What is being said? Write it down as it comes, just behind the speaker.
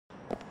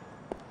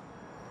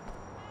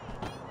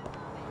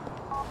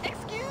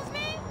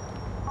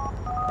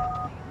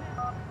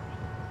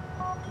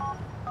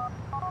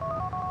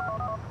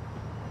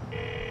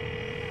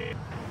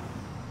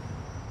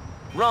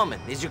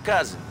Roman is your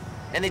cousin.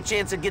 Any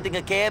chance of getting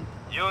a cab?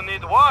 You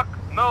need walk?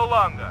 No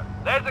longer.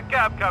 There's a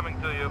cab coming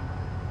to you.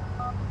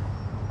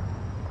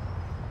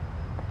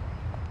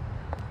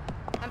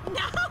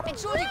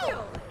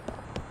 Entschuldigung.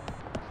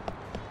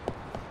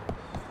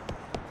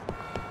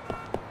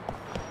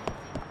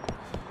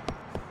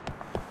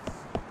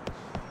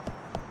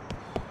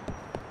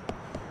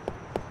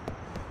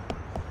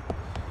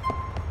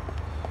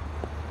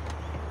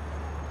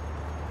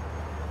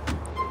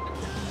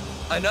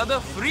 Another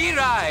free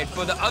ride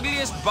for the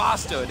ugliest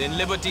bastard in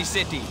Liberty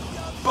City.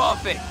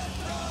 Perfect.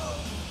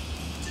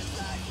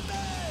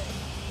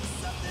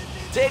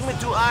 Take me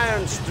to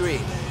Iron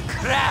Street.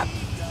 Crap!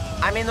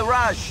 I'm in a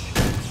rush.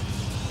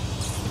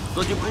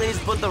 Could you please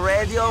put the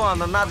radio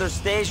on another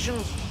station?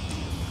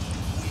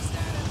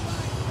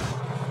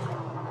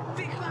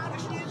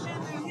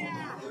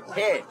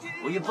 Hey,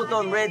 will you put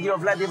on Radio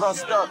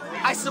Vladivostok?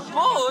 I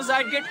suppose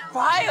I'd get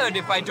fired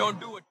if I don't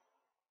do it.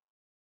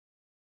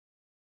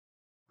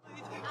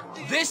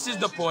 This is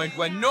the point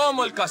where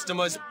normal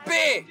customers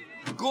pay.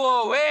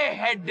 Go away,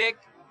 head dick.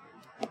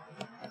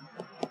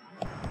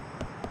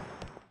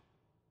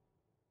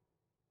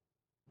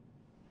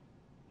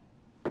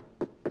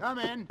 Come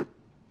in.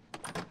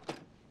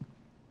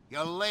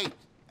 You're late,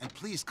 and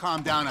please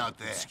calm down out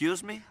there.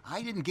 Excuse me?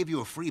 I didn't give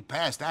you a free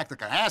pass to act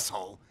like an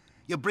asshole.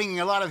 You're bringing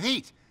a lot of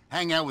heat.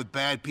 Hang out with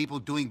bad people,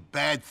 doing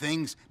bad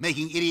things,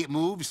 making idiot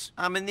moves.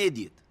 I'm an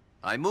idiot.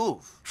 I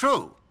move.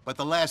 True, but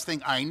the last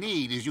thing I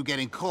need is you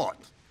getting caught.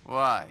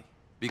 Why?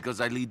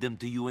 Because I lead them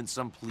to you in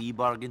some plea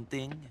bargain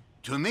thing?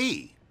 To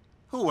me?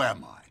 Who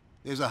am I?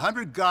 There's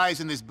 100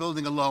 guys in this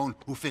building alone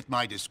who fit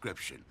my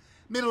description.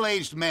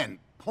 Middle-aged men,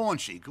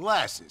 paunchy,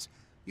 glasses.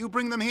 You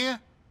bring them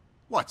here?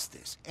 What's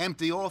this?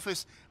 Empty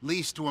office,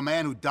 leased to a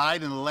man who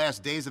died in the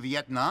last days of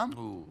Vietnam?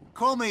 Ooh.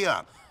 Call me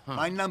up.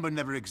 My number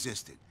never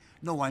existed.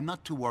 No, I'm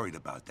not too worried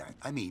about that.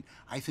 I mean,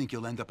 I think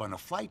you'll end up on a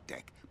flight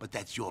deck, but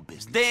that's your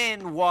business.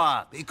 Then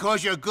what?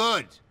 Because you're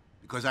good.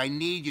 Because I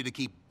need you to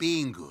keep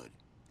being good.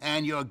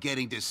 And you're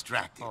getting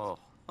distracted.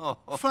 Oh.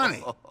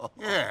 Funny.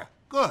 Yeah,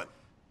 good.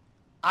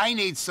 I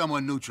need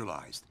someone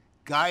neutralized.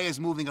 Guy is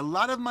moving a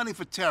lot of money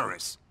for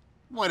terrorists.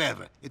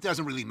 Whatever, it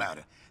doesn't really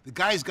matter. The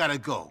guy's gotta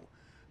go.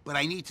 But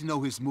I need to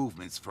know his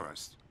movements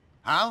first.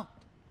 How?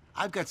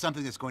 I've got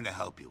something that's going to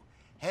help you.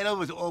 Head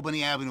over to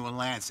Albany Avenue in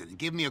Lansing and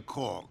give me a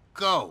call.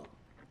 Go.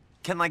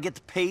 Can I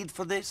get paid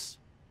for this?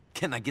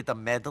 Can I get a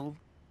medal?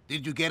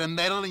 Did you get a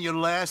medal in your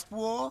last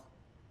war?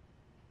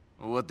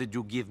 What did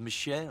you give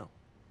Michelle?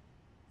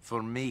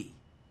 For me?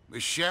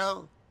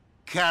 Michelle?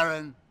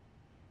 Karen?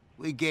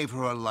 We gave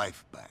her her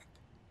life back.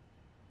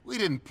 We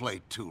didn't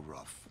play too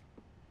rough.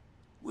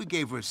 We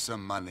gave her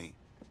some money.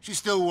 She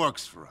still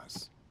works for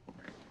us.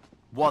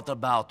 What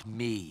about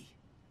me?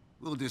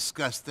 We'll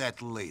discuss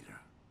that later.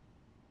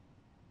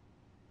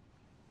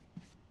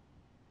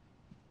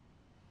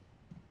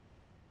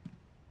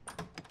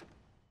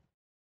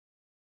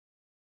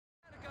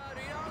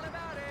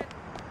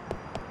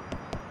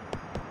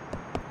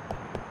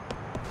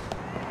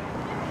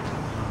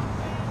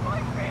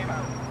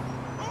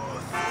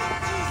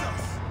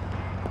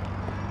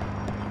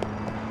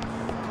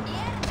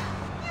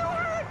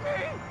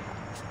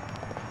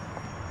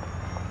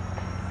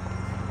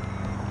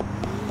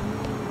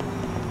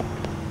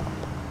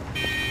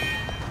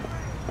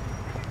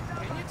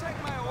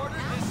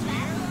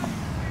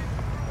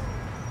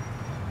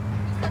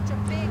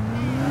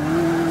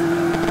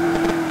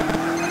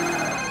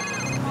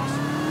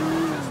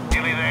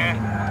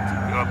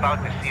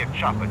 About to see a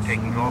chopper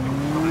taking off from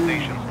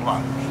Civilization's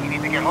lot. You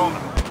need to get hold of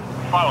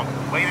it. Follow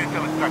it. Wait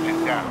until it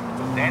touches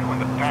down. Then, when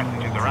the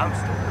passengers are out,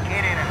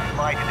 get in and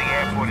fly to the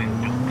airport in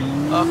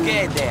Dukes.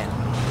 Okay, then.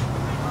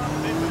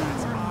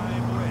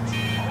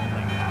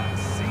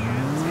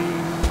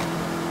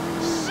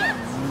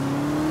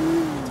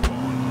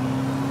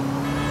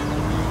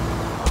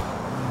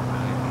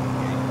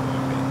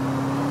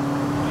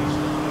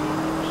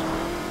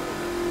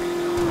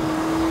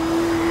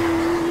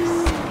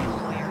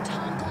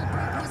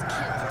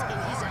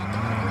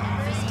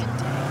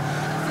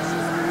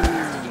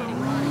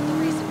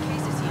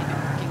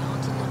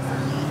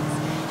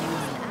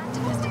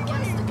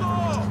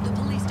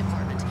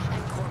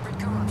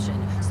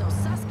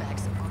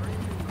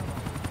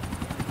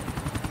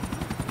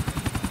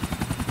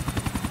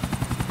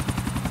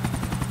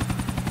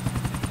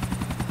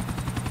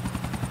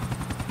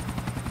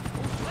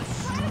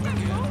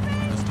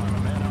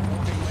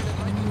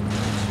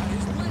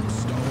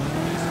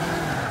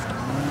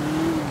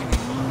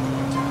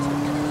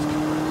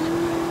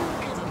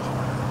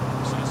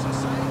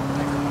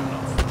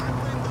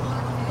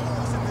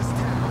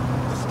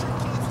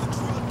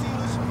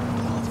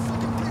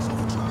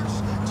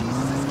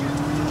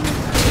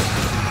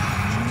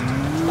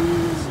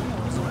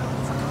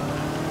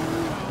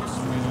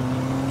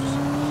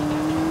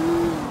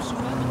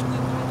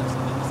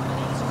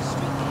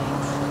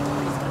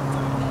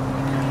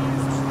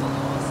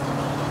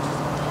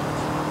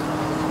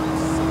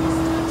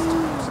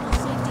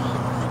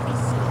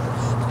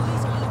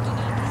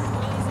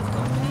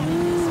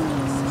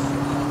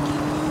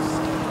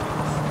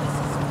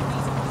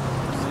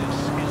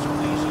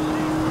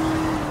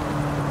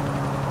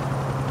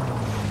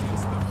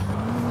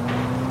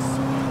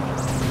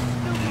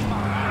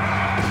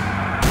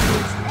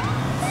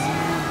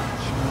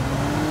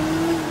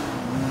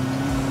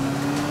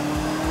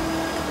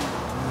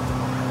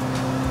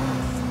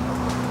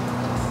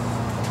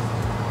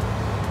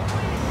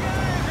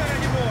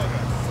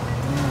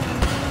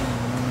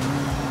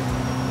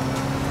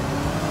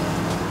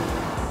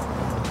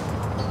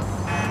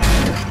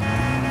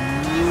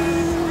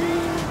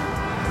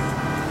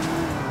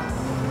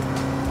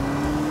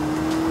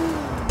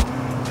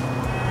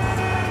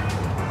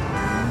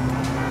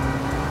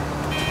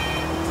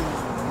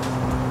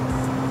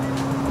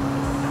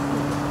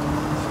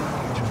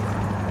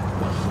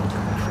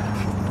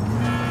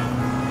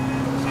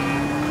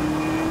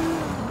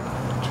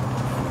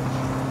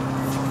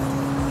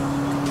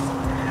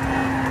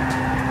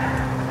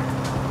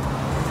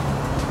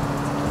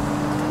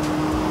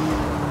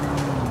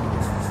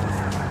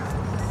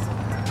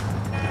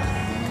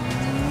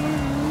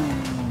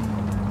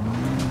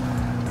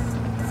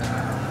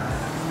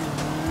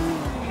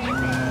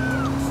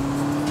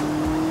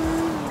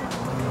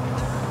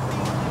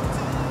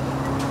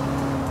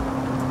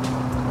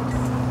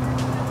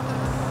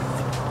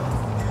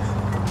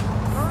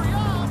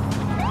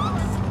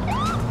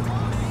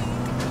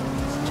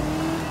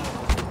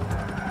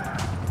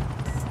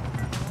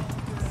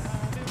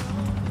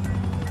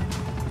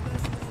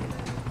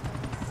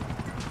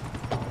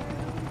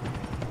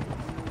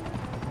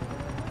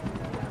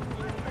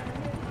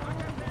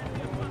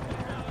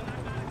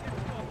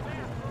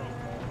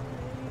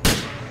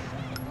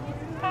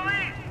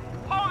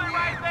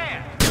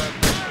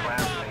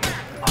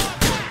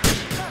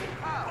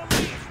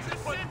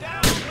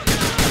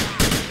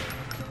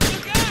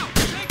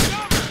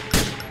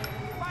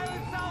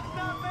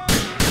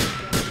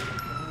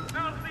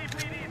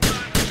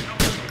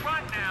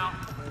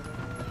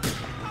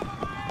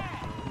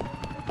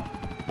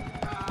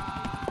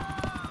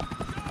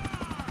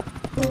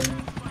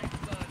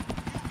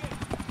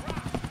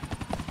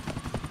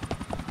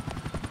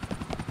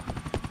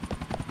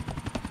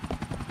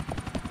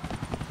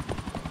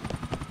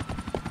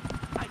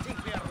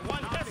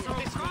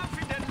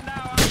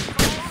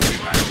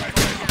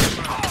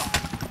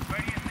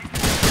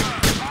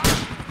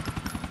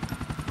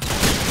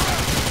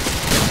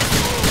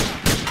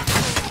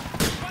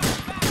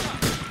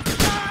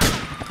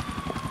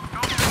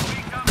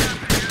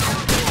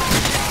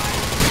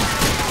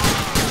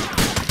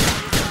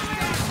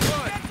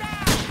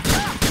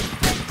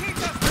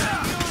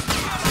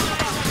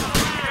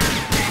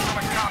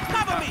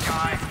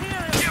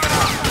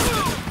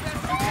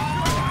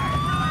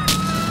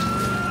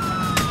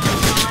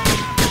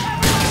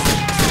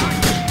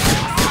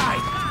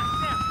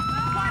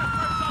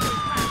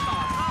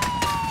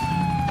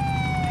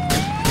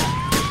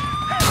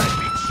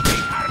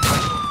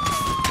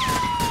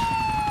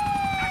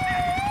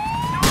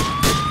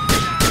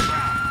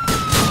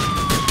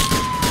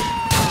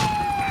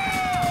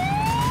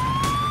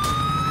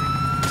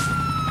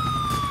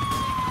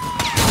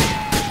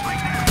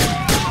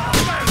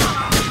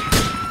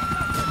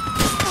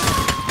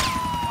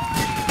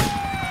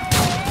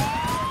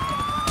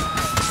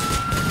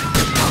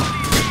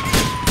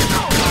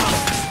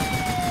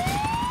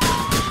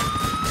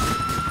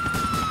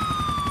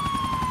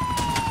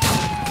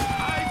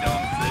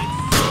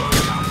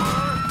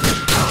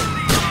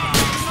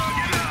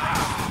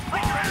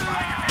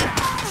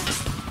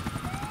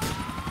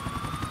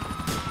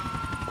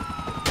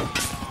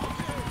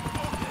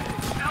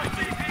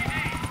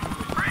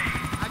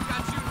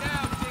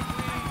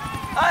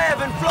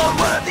 haven't flown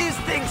one of these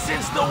things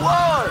since the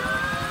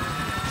war!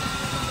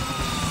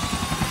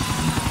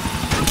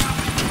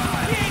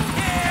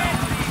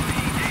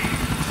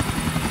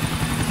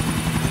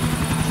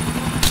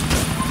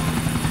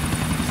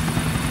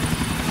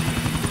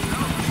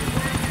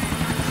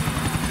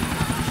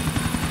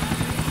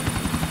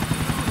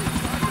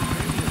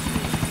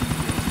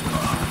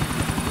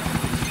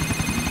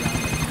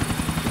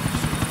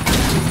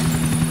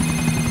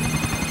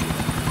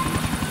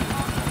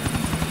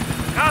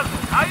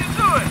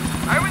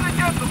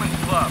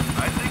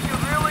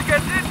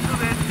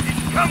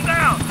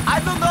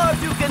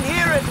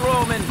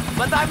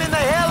 But I'm in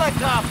a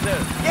helicopter!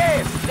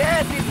 Yes,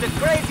 that is the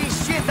crazy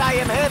shit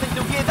I am having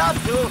to get up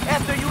to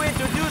after you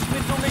introduced me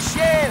to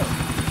Michelle.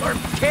 Or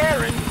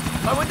Karen,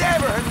 or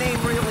whatever her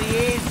name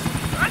really is.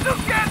 I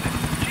don't get it!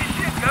 She's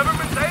shit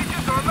government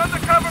agent or an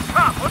undercover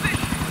cop, what is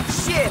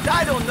she? Shit,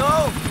 I don't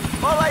know.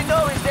 All I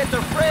know is that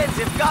her friends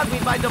have got me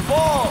by the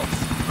balls.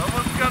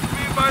 Someone's got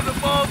me by the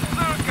balls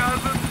too,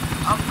 cousin.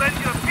 I'll send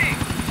you a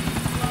peek.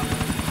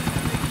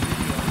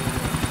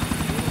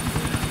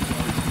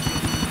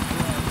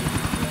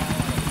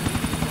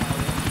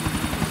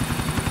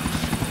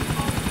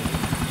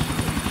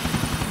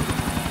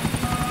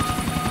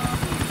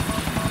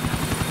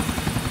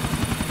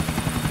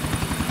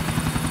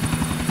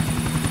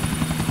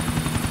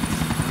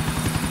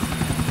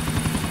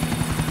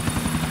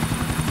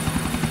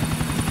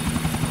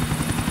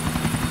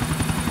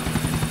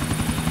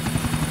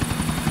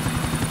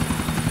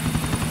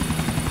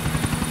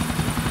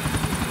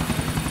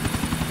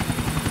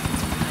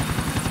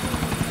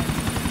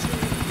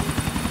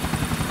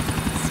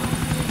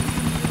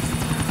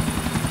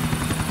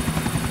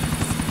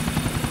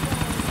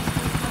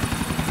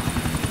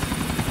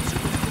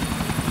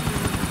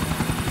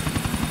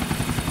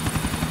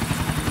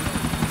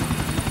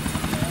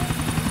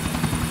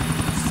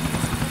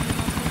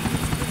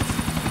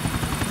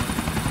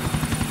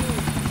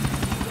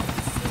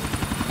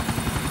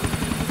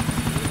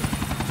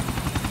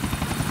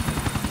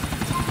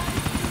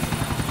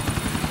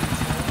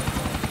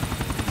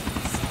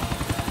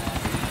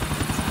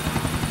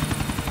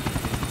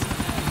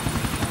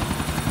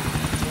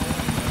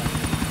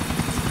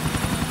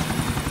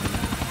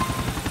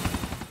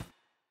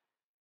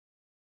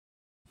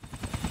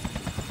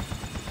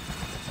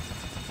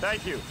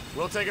 Thank you.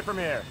 We'll take it from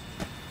here.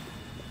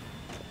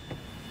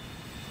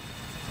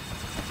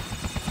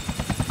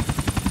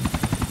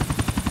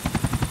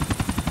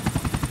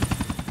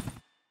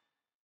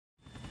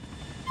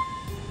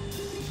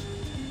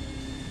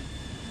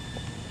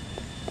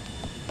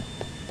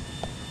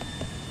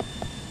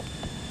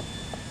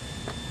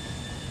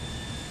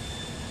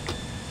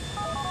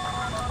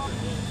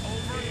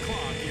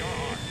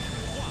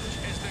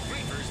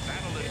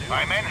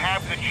 My men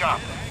have the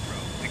chopper.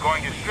 They're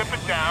going to strip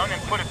it down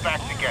and put it back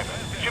together.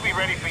 It should be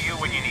ready for you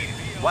when you need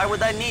it. Why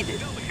would I need it?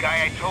 The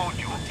guy I told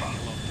you about.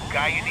 The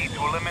guy you need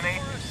to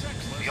eliminate?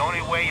 The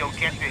only way you'll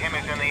get to him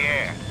is in the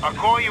air. I'll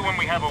call you when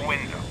we have a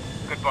window.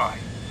 Goodbye.